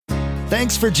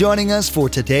Thanks for joining us for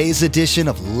today's edition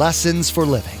of Lessons for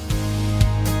Living.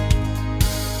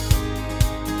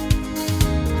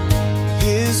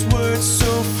 His word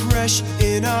so fresh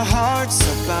in our hearts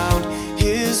abound.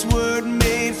 His word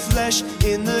made flesh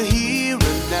in the here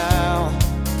and now.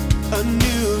 A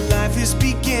new life is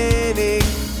beginning.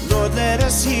 Lord, let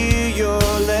us hear your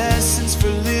lessons for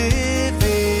living.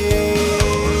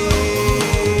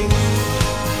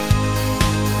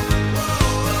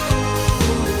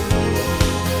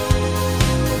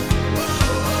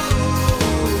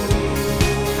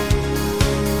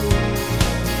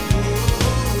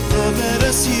 Lord, let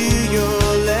us hear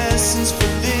your lessons for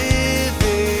living.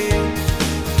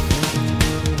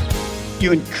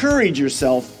 You encourage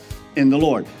yourself in the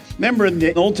Lord. Remember in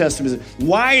the Old Testament,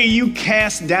 why are you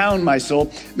cast down, my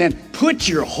soul? Man, put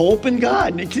your hope in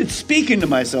God. It's speaking to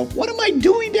myself. What am I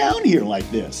doing down here like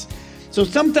this? So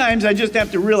sometimes I just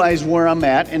have to realize where I'm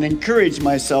at and encourage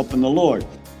myself in the Lord.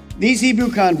 These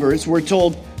Hebrew converts were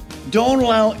told, don't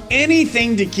allow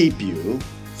anything to keep you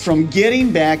from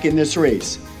getting back in this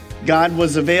race. God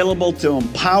was available to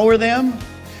empower them.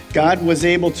 God was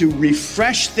able to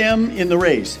refresh them in the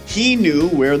race. He knew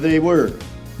where they were.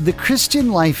 The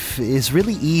Christian life is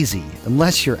really easy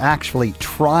unless you're actually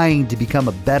trying to become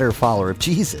a better follower of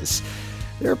Jesus.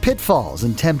 There are pitfalls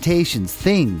and temptations,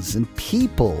 things and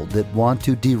people that want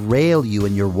to derail you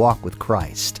in your walk with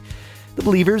Christ. The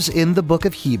believers in the book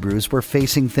of Hebrews were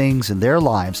facing things in their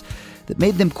lives that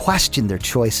made them question their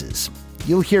choices.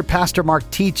 You'll hear Pastor Mark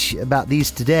teach about these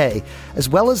today, as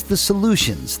well as the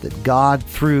solutions that God,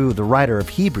 through the writer of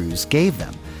Hebrews, gave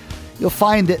them. You'll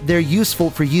find that they're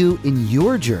useful for you in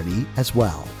your journey as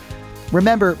well.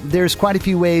 Remember, there's quite a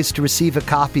few ways to receive a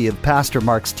copy of Pastor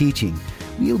Mark's teaching.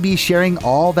 We'll be sharing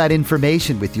all that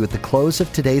information with you at the close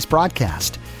of today's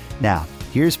broadcast. Now,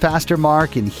 here's Pastor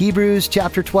Mark in Hebrews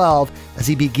chapter 12 as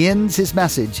he begins his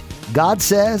message, God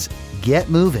Says, Get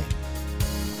Moving.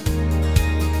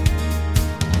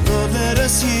 Lord, let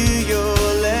us hear your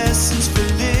lessons for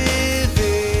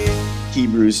living.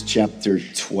 Hebrews chapter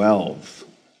 12.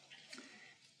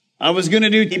 I was going to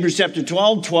do Hebrews chapter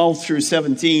 12 through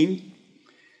 17.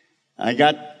 I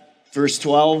got verse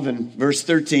 12 and verse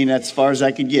 13 as far as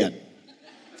I could get.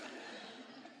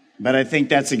 But I think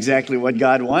that's exactly what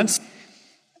God wants.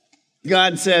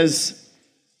 God says,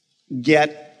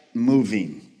 get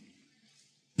moving.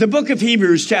 The book of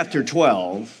Hebrews chapter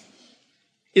 12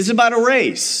 is about a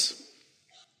race.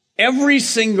 Every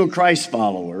single Christ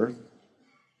follower,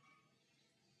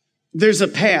 there's a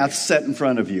path set in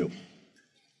front of you.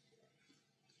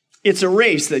 It's a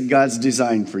race that God's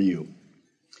designed for you.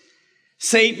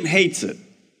 Satan hates it.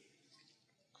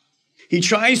 He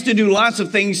tries to do lots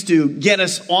of things to get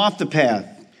us off the path.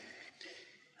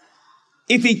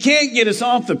 If he can't get us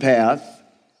off the path,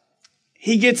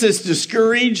 he gets us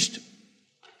discouraged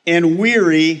and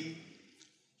weary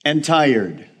and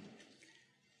tired.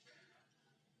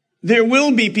 There will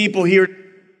be people here,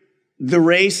 the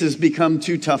race has become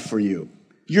too tough for you.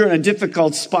 You're in a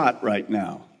difficult spot right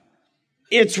now.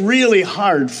 It's really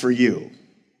hard for you.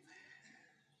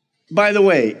 By the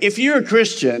way, if you're a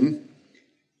Christian,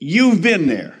 you've been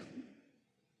there.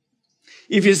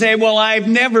 If you say, well, I've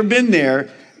never been there,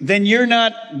 then you're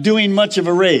not doing much of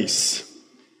a race.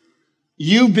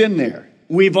 You've been there.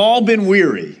 We've all been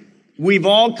weary. We've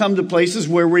all come to places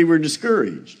where we were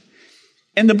discouraged.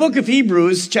 And the book of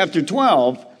Hebrews, chapter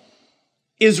 12,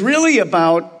 is really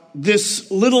about this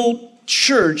little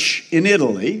church in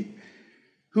Italy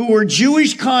who were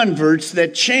Jewish converts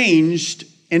that changed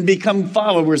and become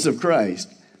followers of Christ.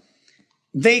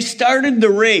 They started the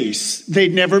race.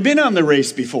 They'd never been on the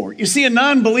race before. You see, a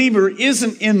non-believer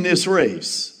isn't in this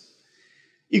race.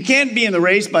 You can't be in the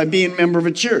race by being a member of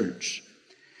a church.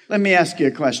 Let me ask you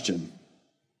a question.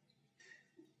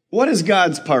 What is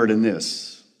God's part in this?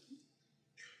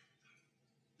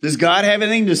 Does God have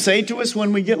anything to say to us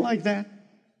when we get like that?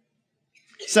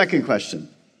 Second question.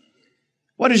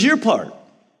 What is your part?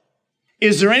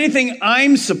 Is there anything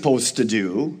I'm supposed to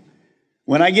do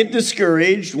when I get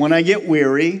discouraged, when I get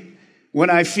weary, when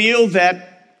I feel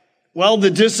that, well, the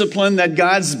discipline that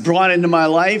God's brought into my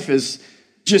life is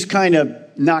just kind of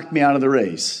knocked me out of the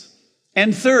race?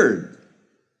 And third,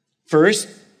 first,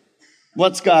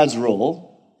 what's God's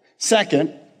role?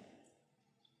 Second,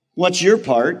 what's your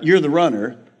part? You're the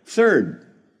runner. Third,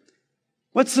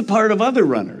 what's the part of other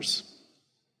runners?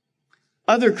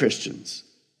 Other Christians.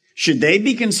 Should they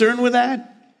be concerned with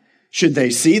that? Should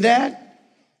they see that?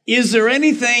 Is there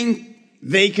anything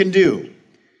they can do?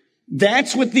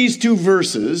 That's what these two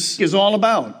verses is all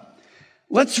about.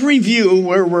 Let's review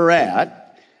where we're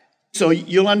at so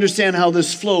you'll understand how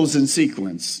this flows in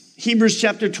sequence. Hebrews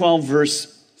chapter 12,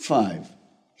 verse 5.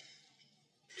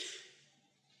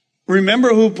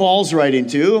 Remember who Paul's writing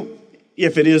to.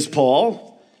 If it is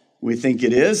Paul, we think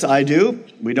it is. I do.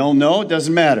 We don't know. It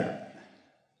doesn't matter.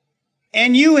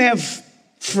 And you have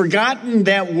forgotten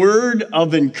that word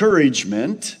of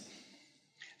encouragement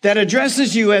that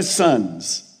addresses you as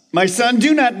sons. My son,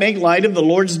 do not make light of the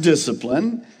Lord's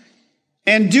discipline,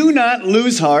 and do not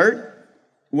lose heart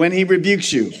when he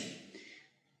rebukes you.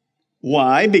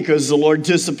 Why? Because the Lord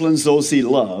disciplines those he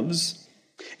loves,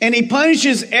 and he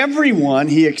punishes everyone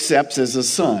he accepts as a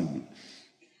son.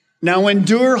 Now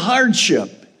endure hardship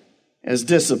as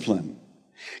discipline.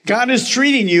 God is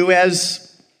treating you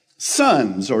as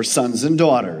sons or sons and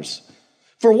daughters.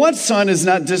 For what son is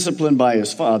not disciplined by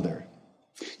his father?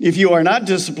 If you are not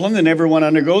disciplined, then everyone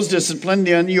undergoes discipline,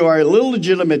 then you are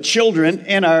illegitimate children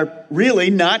and are really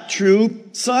not true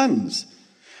sons.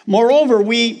 Moreover,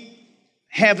 we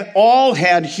have all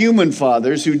had human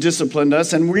fathers who disciplined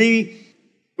us, and we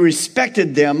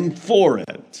respected them for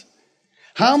it.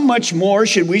 How much more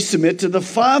should we submit to the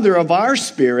Father of our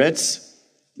spirits,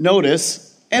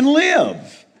 notice, and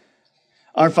live?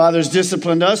 Our fathers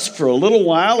disciplined us for a little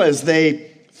while as they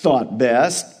thought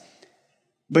best,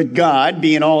 but God,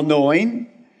 being all-knowing,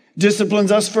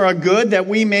 disciplines us for our good that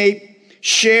we may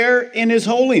share in his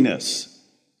holiness.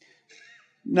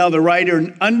 Now the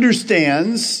writer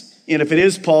understands, and if it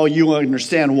is Paul, you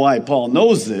understand why Paul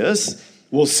knows this.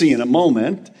 We'll see in a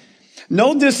moment.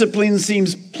 No discipline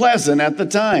seems pleasant at the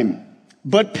time,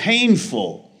 but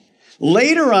painful.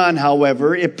 Later on,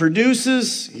 however, it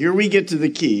produces, here we get to the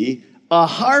key, a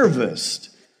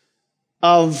harvest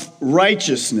of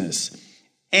righteousness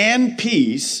and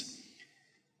peace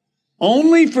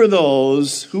only for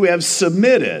those who have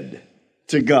submitted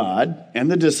to God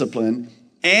and the discipline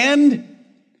and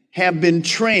have been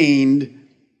trained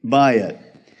by it.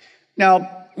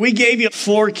 Now, we gave you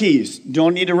 4 keys.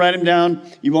 Don't need to write them down.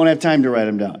 You won't have time to write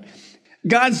them down.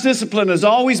 God's discipline is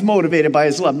always motivated by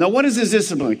his love. Now, what is his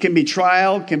discipline? It can be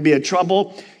trial, can be a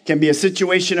trouble, can be a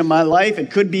situation in my life. It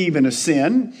could be even a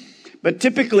sin. But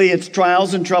typically, it's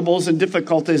trials and troubles and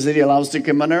difficulties that he allows to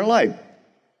come in our life.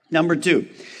 Number 2,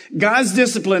 God's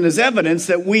discipline is evidence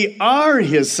that we are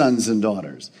his sons and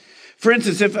daughters. For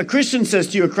instance, if a Christian says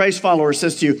to you, a Christ follower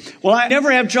says to you, well, I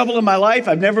never have trouble in my life.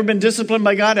 I've never been disciplined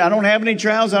by God. I don't have any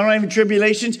trials. I don't have any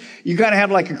tribulations. You got to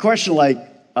have like a question like,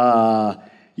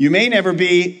 you may never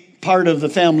be part of the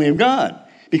family of God.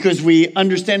 Because we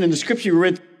understand in the scripture we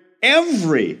read,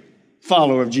 every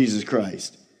follower of Jesus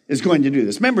Christ is going to do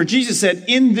this. Remember, Jesus said,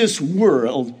 in this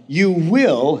world, you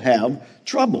will have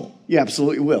trouble. You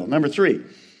absolutely will. Number 3,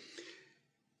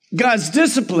 God's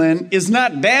discipline is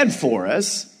not bad for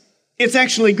us. It's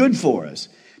actually good for us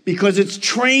because it's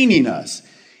training us.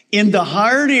 In the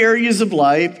hard areas of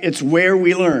life, it's where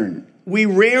we learn. We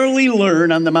rarely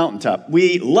learn on the mountaintop.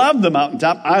 We love the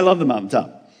mountaintop. I love the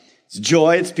mountaintop. It's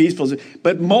joy, it's peaceful.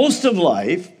 But most of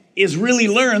life is really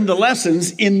learn the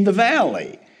lessons in the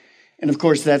valley. And of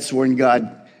course, that's when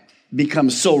God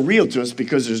becomes so real to us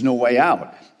because there's no way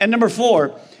out. And number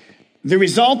 4, the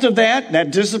result of that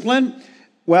discipline,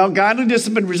 well, godly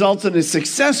discipline results in a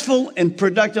successful and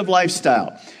productive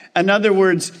lifestyle. In other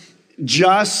words,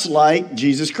 just like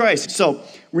Jesus Christ. So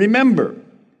remember,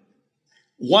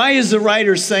 why is the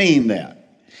writer saying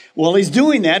that? Well, he's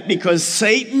doing that because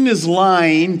Satan is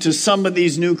lying to some of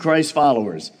these new Christ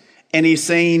followers. And he's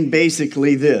saying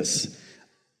basically this.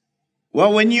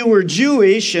 Well, when you were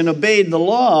Jewish and obeyed the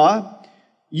law,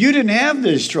 you didn't have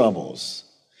these troubles.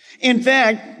 In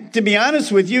fact, to be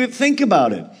honest with you, think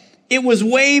about it. It was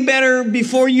way better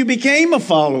before you became a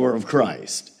follower of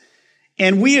Christ.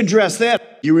 And we address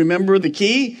that. You remember the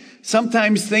key?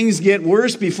 Sometimes things get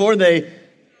worse before they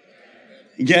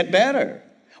get better.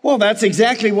 Well, that's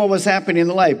exactly what was happening in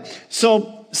life.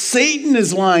 So Satan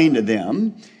is lying to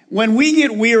them. When we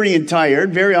get weary and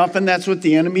tired, very often that's what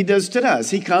the enemy does to us.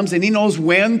 He comes and he knows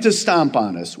when to stomp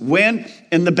on us. When,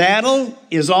 and the battle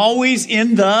is always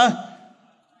in the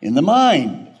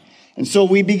mind. And so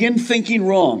we begin thinking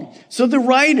wrong. So the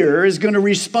writer is going to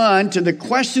respond to the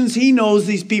questions he knows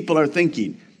these people are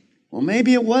thinking. Well,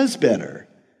 maybe it was better.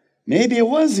 Maybe it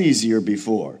was easier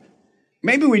before.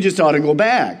 Maybe we just ought to go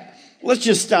back. Let's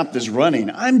just stop this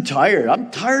running. I'm tired. I'm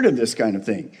tired of this kind of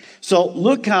thing. So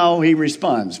look how he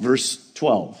responds. Verse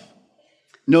 12.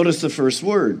 Notice the first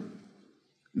word.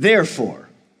 Therefore.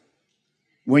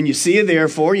 When you see a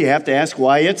therefore, you have to ask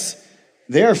why it's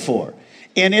therefore.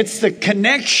 And it's the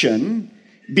connection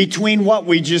between what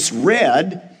we just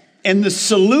read and the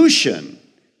solution.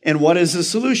 And what is the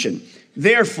solution?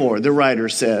 Therefore, the writer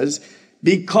says,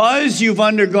 because you've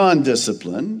undergone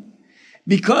discipline,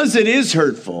 because it is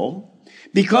hurtful,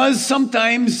 because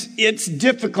sometimes it's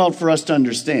difficult for us to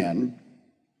understand.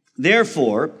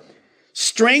 Therefore,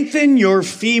 strengthen your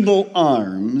feeble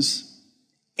arms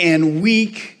and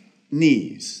weak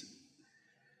knees.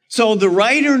 So the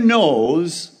writer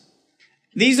knows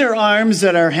these are arms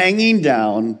that are hanging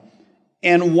down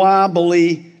and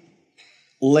wobbly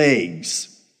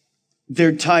legs.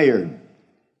 They're tired.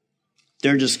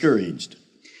 They're discouraged.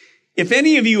 If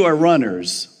any of you are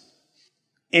runners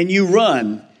and you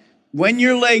run, when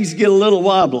your legs get a little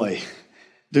wobbly,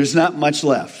 there's not much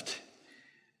left.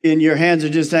 And your hands are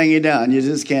just hanging down. You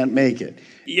just can't make it.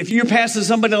 If you're passing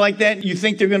somebody like that, you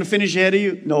think they're going to finish ahead of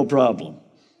you? No problem.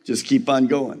 Just keep on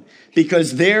going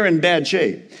because they're in bad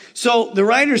shape. So the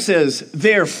writer says,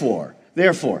 therefore,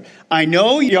 I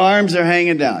know your arms are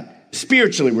hanging down.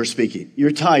 Spiritually, we're speaking.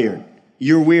 You're tired.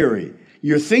 You're weary.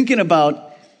 You're thinking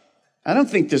about, I don't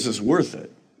think this is worth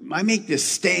it. I make this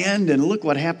stand and look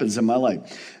what happens in my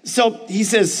life. So he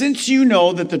says, since you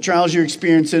know that the trials you're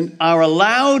experiencing are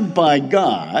allowed by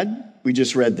God, we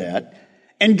just read that,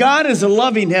 and God is a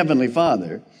loving heavenly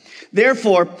Father,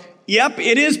 therefore, yep,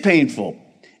 it is painful.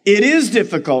 It is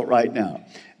difficult right now.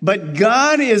 But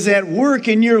God is at work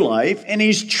in your life, and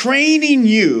he's training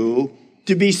you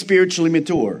to be spiritually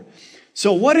mature.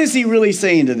 So what is he really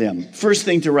saying to them? First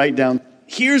thing to write down,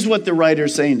 here's what the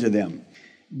writer's saying to them.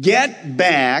 Get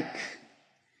back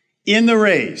in the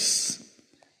race.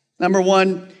 Number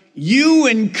one, you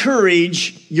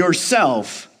encourage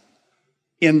yourself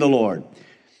in the Lord.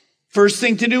 First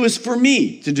thing to do is for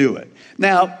me to do it.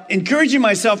 Now, encouraging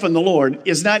myself in the Lord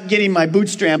is not getting my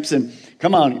bootstraps and,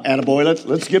 come on, attaboy,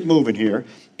 let's get moving here.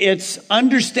 It's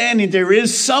understanding there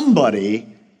is somebody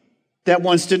that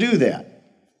wants to do that,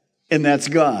 and that's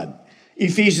God.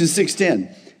 Ephesians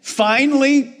 6:10.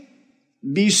 Finally,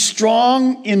 be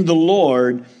strong in the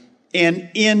Lord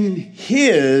and in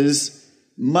his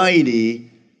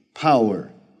mighty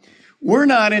power. We're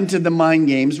not into the mind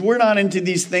games. We're not into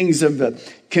these things of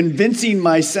convincing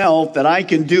myself that I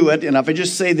can do it. And if I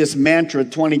just say this mantra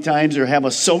 20 times or have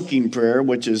a soaking prayer,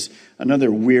 which is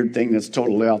another weird thing that's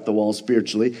totally off the wall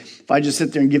spiritually. If I just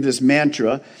sit there and give this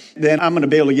mantra, then I'm going to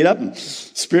be able to get up and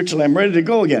spiritually I'm ready to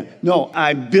go again. No,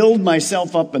 I build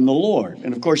myself up in the Lord.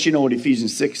 And of course, you know what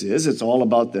Ephesians 6 is. It's all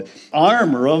about the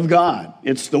armor of God.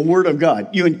 It's the word of God.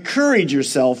 You encourage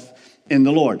yourself in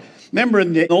the Lord. Remember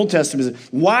in the Old Testament,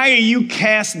 why are you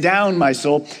cast down, my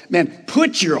soul? Man,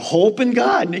 put your hope in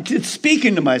God. It's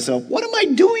speaking to myself. What am I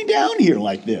doing down here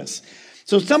like this?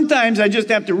 So sometimes I just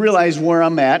have to realize where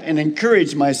I'm at and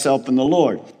encourage myself in the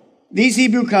Lord. These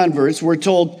Hebrew converts were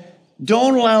told,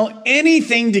 don't allow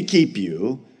anything to keep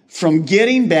you from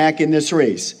getting back in this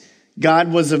race.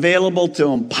 God was available to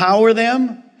empower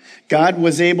them. God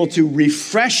was able to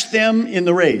refresh them in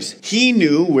the race. He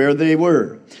knew where they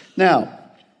were. Now,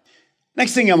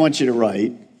 next thing I want you to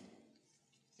write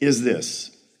is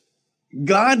this.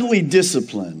 Godly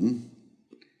discipline,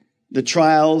 the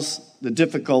trials, the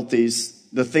difficulties,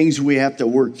 the things we have to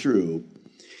work through,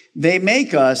 they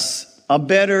make us a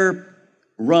better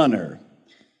runner.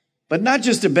 But not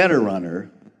just a better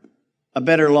runner, a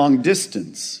better long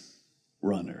distance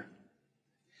runner.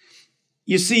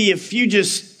 You see, if you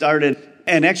just started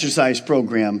an exercise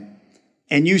program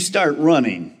and you start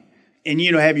running, and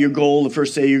you have your goal the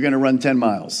first day you're going to run 10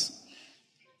 miles.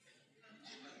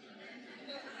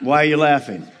 Why are you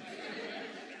laughing?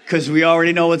 Because we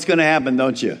already know what's going to happen,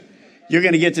 don't you? You're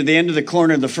going to get to the end of the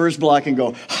corner of the first block and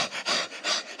go,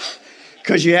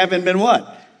 because you haven't been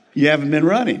what? You haven't been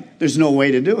running. There's no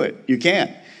way to do it. You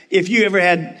can't. If you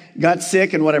ever got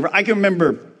sick and whatever, I can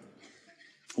remember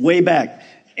way back,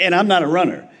 and I'm not a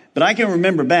runner, but I can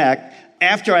remember back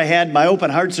after I had my open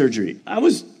heart surgery. I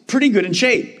was pretty good in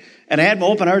shape. And I had my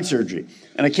open heart surgery.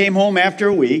 And I came home after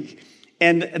a week,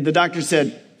 and the doctor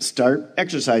said, start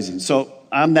exercising. So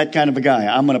I'm that kind of a guy.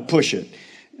 I'm going to push it.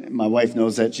 My wife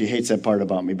knows that. She hates that part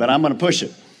about me, but I'm going to push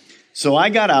it. So I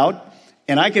got out,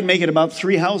 and I could make it about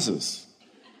 3 houses.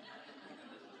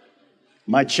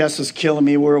 My chest was killing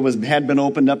me where it had been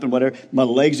opened up and whatever. My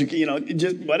legs are,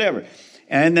 just whatever.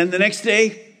 And then the next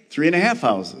day, 3.5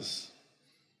 houses.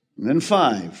 And then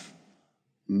 5.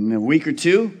 And a week or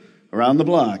 2, around the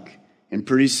block. And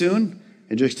pretty soon,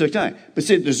 it just took time. But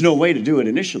see, there's no way to do it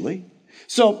initially.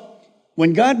 So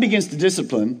when God begins to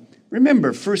discipline,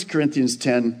 remember 1 Corinthians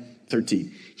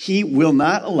 10:13. He will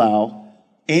not allow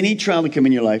any trial to come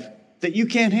in your life that you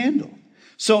can't handle.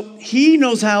 So he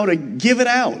knows how to give it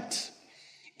out.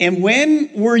 And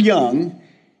when we're young,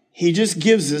 he just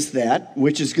gives us that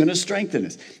which is going to strengthen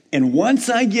us. And once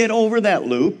I get over that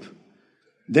loop,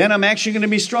 then I'm actually going to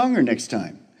be stronger next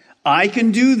time. I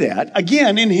can do that,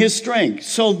 again, in his strength.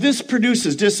 So this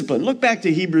produces discipline. Look back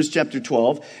to Hebrews chapter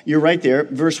 12. You're right there,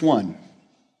 verse 1.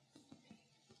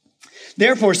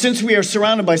 Therefore, since we are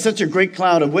surrounded by such a great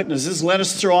cloud of witnesses, let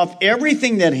us throw off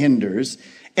everything that hinders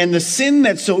and the sin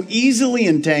that so easily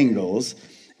entangles,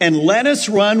 and let us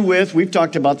run with, we've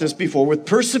talked about this before, with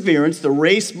perseverance, the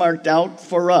race marked out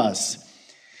for us.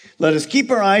 Let us keep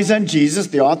our eyes on Jesus,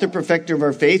 the author and perfecter of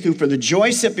our faith, who for the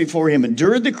joy set before him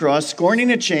endured the cross, scorning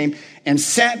its shame, and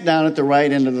sat down at the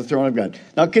right hand of the throne of God.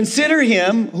 Now consider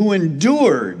him who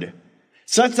endured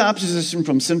such opposition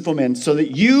from sinful men, so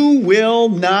that you will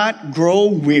not grow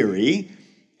weary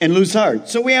and lose heart.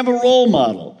 So we have a role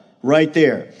model right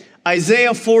there.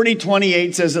 Isaiah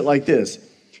 40:28 says it like this.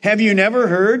 Have you never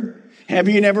heard? Have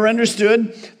you never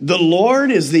understood? The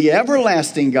Lord is the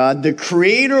everlasting God, the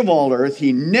creator of all earth.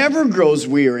 He never grows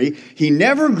weary. He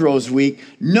never grows weak.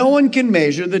 No one can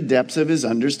measure the depths of his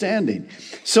understanding.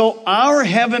 So our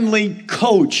heavenly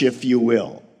coach, if you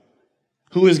will,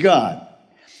 who is God,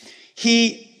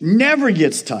 he never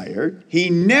gets tired.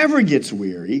 He never gets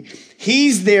weary.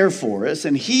 He's there for us,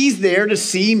 and he's there to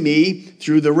see me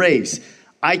through the race.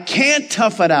 I can't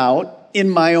tough it out in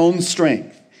my own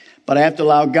strength, but I have to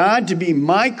allow God to be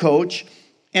my coach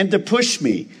and to push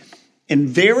me. And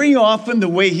very often the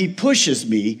way he pushes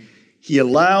me, he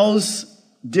allows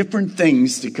different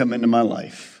things to come into my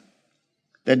life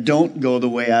that don't go the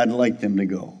way I'd like them to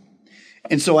go.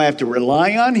 And so I have to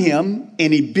rely on him,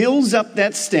 and he builds up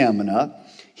that stamina.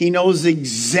 He knows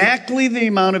exactly the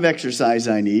amount of exercise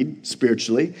I need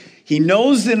spiritually. He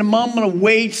knows the amount of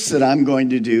weights that I'm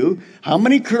going to do, how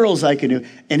many curls I can do,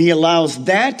 and he allows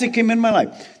that to come in my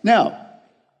life. Now,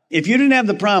 if you didn't have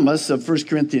the promise of 1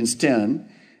 Corinthians 10,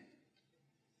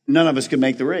 none of us could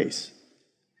make the race.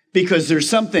 Because there's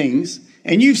some things,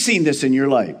 and you've seen this in your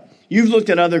life. You've looked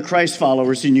at other Christ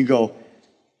followers and you go,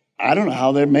 I don't know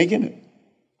how they're making it.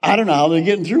 I don't know how they're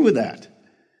getting through with that.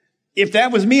 If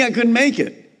that was me, I couldn't make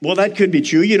it. Well, that could be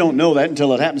true. You don't know that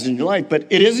until it happens in your life, but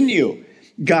it isn't you.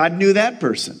 God knew that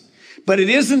person. But it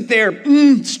isn't their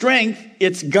strength.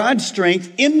 It's God's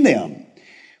strength in them.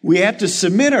 We have to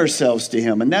submit ourselves to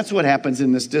him, and that's what happens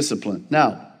in this discipline.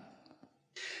 Now,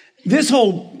 this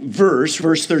whole verse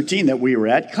 13 that we were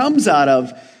at, comes out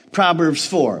of Proverbs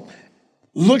 4.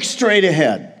 Look straight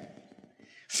ahead.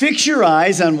 Fix your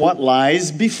eyes on what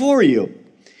lies before you.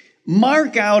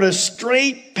 Mark out a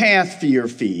straight path for your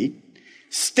feet.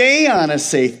 Stay on a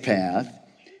safe path.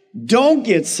 Don't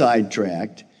get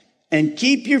sidetracked. And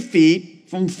keep your feet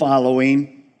from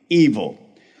following evil.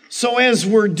 So as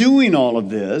we're doing all of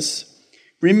this,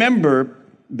 remember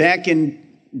back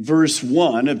in verse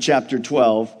 1 of chapter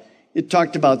 12, it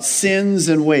talked about sins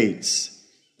and weights.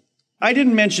 I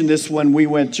didn't mention this when we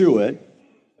went through it.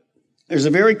 There's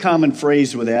a very common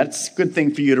phrase with that. It's a good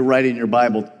thing for you to write in your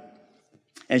Bible.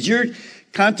 As you're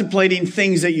contemplating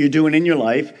things that you're doing in your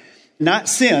life, not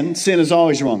sin is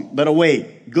always wrong, but a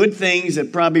weight. Good things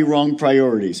that probably wrong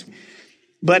priorities.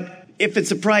 But if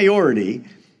it's a priority,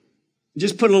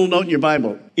 just put a little note in your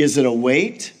Bible. Is it a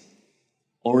weight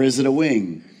or is it a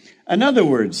wing? In other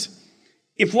words,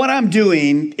 if what I'm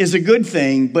doing is a good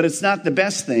thing, but it's not the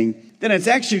best thing, then it's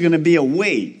actually going to be a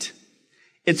weight.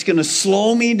 It's going to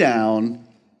slow me down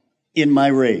in my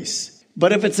race.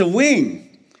 But if it's a wing,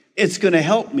 it's going to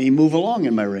help me move along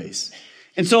in my race.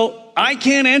 And so I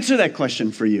can't answer that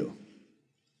question for you,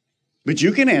 but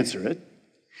you can answer it.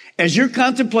 As you're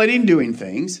contemplating doing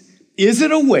things, is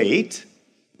it a weight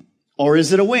or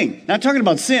is it a wing? Not talking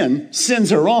about sin.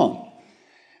 Sins are wrong.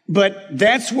 But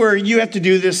that's where you have to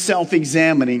do this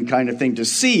self-examining kind of thing to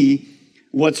see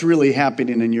what's really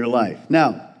happening in your life.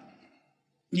 Now,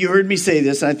 you heard me say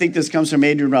this, and I think this comes from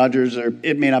Adrian Rogers, or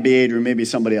it may not be Adrian, maybe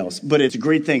somebody else, but it's a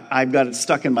great thing. I've got it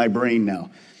stuck in my brain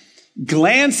now.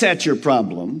 Glance at your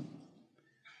problem,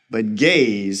 but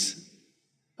gaze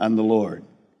on the Lord,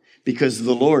 because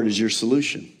the Lord is your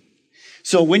solution.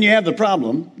 So when you have the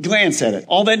problem, glance at it.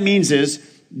 All that means is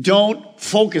don't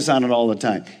focus on it all the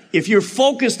time. If you're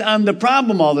focused on the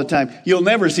problem all the time, you'll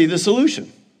never see the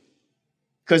solution,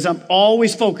 because I'm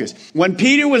always focused. When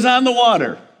Peter was on the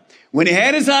water, when he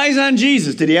had his eyes on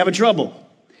Jesus, did he have a trouble?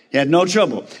 He had no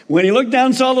trouble. When he looked down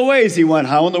and saw the waves, he went,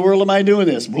 how in the world am I doing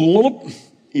this?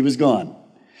 He was gone.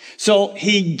 So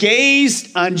he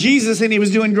gazed on Jesus and he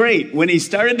was doing great. When he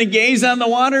started to gaze on the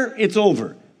water, it's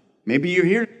over. Maybe you're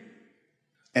here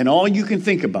and all you can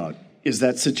think about is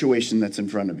that situation that's in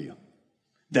front of you.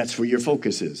 That's where your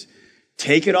focus is.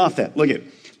 Take it off that. Look at,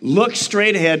 Look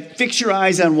straight ahead. Fix your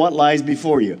eyes on what lies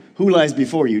before you. Who lies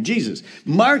before you? Jesus.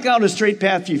 Mark out a straight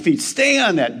path for your feet. Stay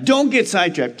on that. Don't get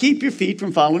sidetracked. Keep your feet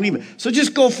from following evil. So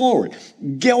just go forward.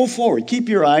 Go forward. Keep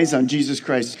your eyes on Jesus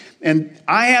Christ. And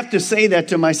I have to say that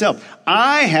to myself.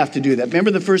 I have to do that.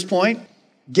 Remember the first point?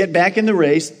 Get back in the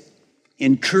race.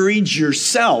 Encourage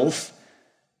yourself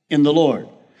in the Lord.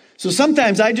 So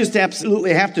sometimes I just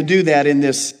absolutely have to do that in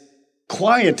this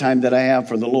quiet time that I have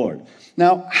for the Lord.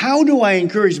 Now, how do I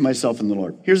encourage myself in the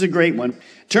Lord? Here's a great one.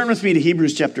 Turn with me to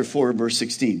Hebrews chapter 4, verse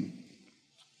 16.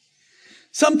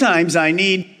 Sometimes I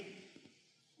need,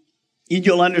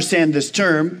 you'll understand this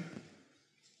term,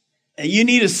 you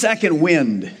need a second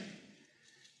wind.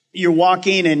 You're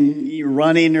walking and you're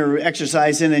running or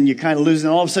exercising and you kind of lose it,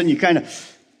 and all of a sudden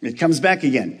it comes back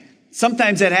again.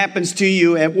 Sometimes that happens to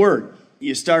you at work.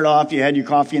 You start off, you had your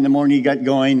coffee in the morning, you got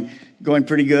going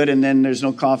pretty good, and then there's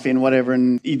no coffee and whatever,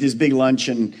 and eat this big lunch,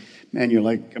 and man, you're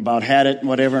like about had it and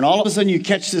whatever, and all of a sudden you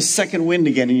catch this second wind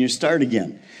again and you start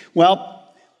again.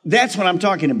 Well, that's what I'm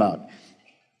talking about.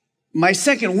 My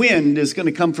second wind is going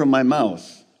to come from my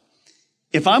mouth.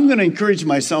 If I'm going to encourage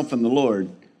myself in the Lord,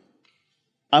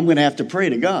 I'm going to have to pray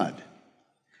to God.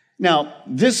 Now,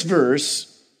 this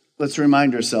verse, let's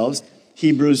remind ourselves,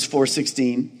 Hebrews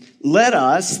 4:16, let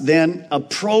us then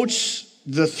approach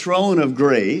the throne of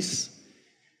grace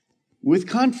with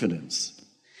confidence,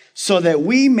 so that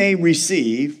we may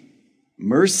receive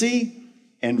mercy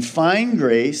and find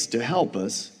grace to help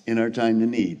us in our time of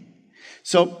need.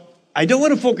 So I don't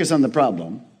want to focus on the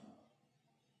problem.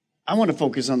 I want to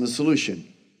focus on the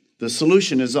solution. The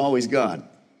solution is always God.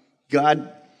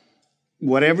 God,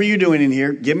 whatever you're doing in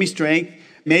here, give me strength.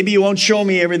 Maybe you won't show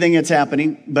me everything that's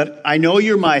happening, but I know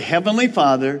you're my heavenly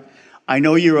Father. I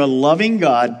know you're a loving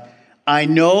God. I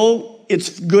know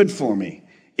it's good for me.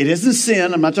 It isn't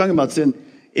sin. I'm not talking about sin.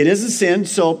 It isn't sin.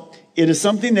 So it is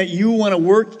something that you want to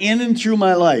work in and through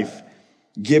my life.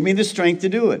 Give me the strength to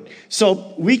do it.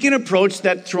 So we can approach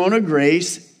that throne of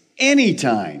grace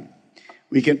anytime.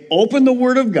 We can open the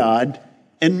Word of God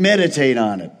and meditate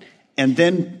on it. And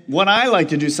then what I like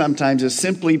to do sometimes is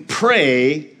simply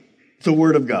pray the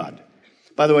Word of God.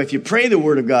 By the way, if you pray the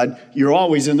Word of God, you're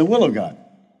always in the will of God,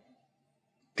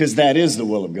 because that is the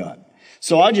will of God.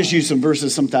 So I'll just use some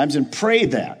verses sometimes and pray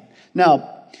that.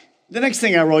 Now, the next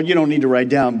thing I wrote, you don't need to write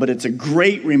down, but it's a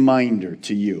great reminder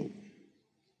to you.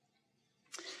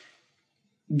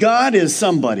 God is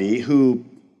somebody who,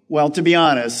 well, to be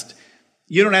honest,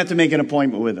 you don't have to make an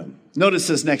appointment with him. Notice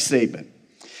this next statement.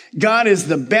 God is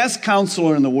the best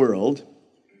counselor in the world.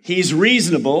 He's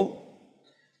reasonable,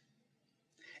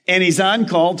 and he's on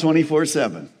call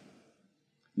 24/7.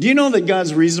 Do you know that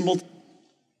God's reasonable?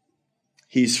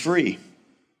 He's free.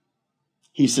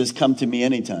 He says, come to me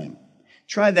anytime.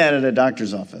 Try that at a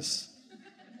doctor's office.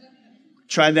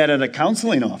 Try that at a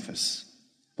counseling office.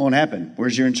 Won't happen.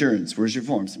 Where's your insurance? Where's your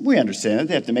forms? We understand it.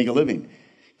 They have to make a living.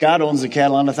 God owns the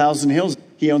cattle on 1,000 hills.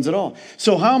 He owns it all.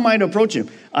 So how am I to approach him?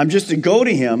 I'm just to go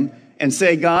to him and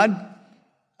say, God,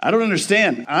 I don't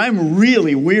understand. I'm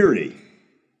really weary.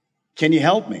 Can you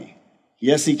help me?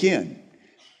 Yes, he can.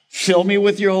 Fill me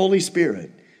with your Holy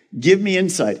Spirit. Give me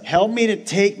insight. Help me to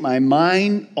take my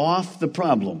mind off the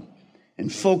problem and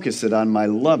focus it on my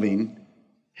loving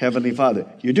Heavenly Father.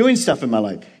 You're doing stuff in my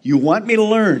life. You want me to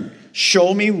learn.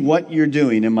 Show me what you're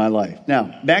doing in my life.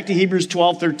 Now, back to Hebrews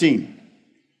 12:13.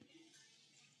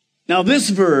 Now, this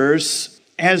verse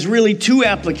has really two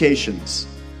applications,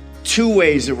 two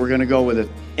ways that we're going to go with it.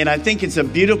 And I think it's a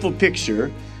beautiful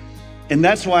picture. And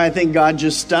that's why I think God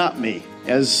just stopped me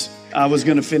as I was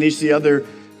going to finish the other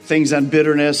things on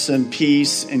bitterness and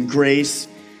peace and grace.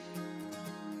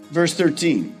 Verse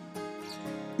 13.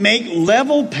 Make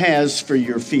level paths for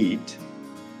your feet,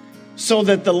 so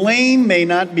that the lame may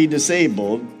not be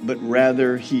disabled, but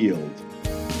rather healed.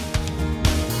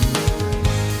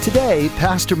 Today,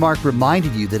 Pastor Mark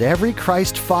reminded you that every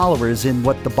Christ follower is in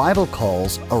what the Bible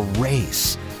calls a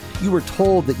race. You were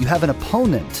told that you have an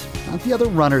opponent, not the other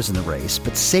runners in the race,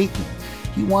 but Satan.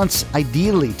 He wants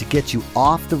ideally to get you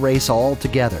off the race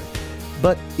altogether.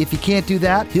 But if you can't do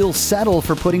that, he'll settle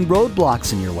for putting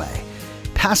roadblocks in your way.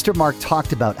 Pastor Mark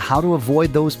talked about how to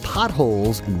avoid those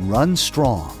potholes and run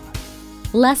strong.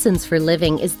 Lessons for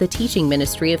Living is the teaching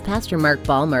ministry of Pastor Mark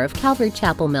Balmer of Calvary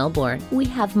Chapel, Melbourne. We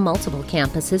have multiple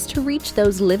campuses to reach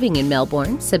those living in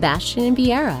Melbourne, Sebastian, and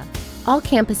Viera. All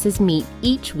campuses meet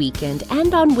each weekend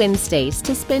and on Wednesdays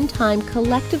to spend time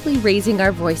collectively raising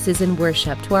our voices in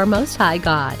worship to our Most High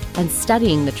God and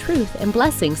studying the truth and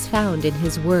blessings found in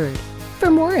His Word. For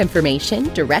more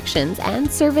information, directions,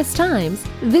 and service times,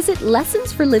 visit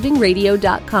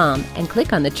lessonsforlivingradio.com and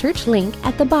click on the church link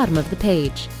at the bottom of the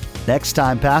page. Next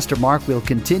time, Pastor Mark will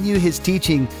continue his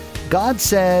teaching, God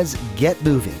Says, Get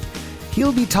Moving.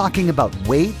 He'll be talking about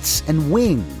weights and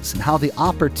wings and how the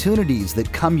opportunities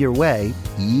that come your way,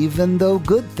 even though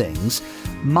good things,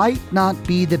 might not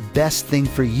be the best thing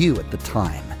for you at the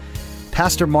time.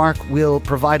 Pastor Mark will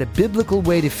provide a biblical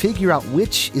way to figure out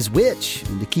which is which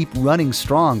and to keep running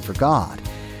strong for God.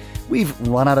 We've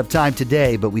run out of time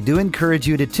today, but we do encourage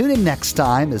you to tune in next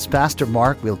time as Pastor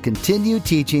Mark will continue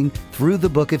teaching through the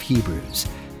book of Hebrews.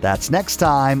 That's next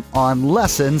time on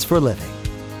Lessons for Living.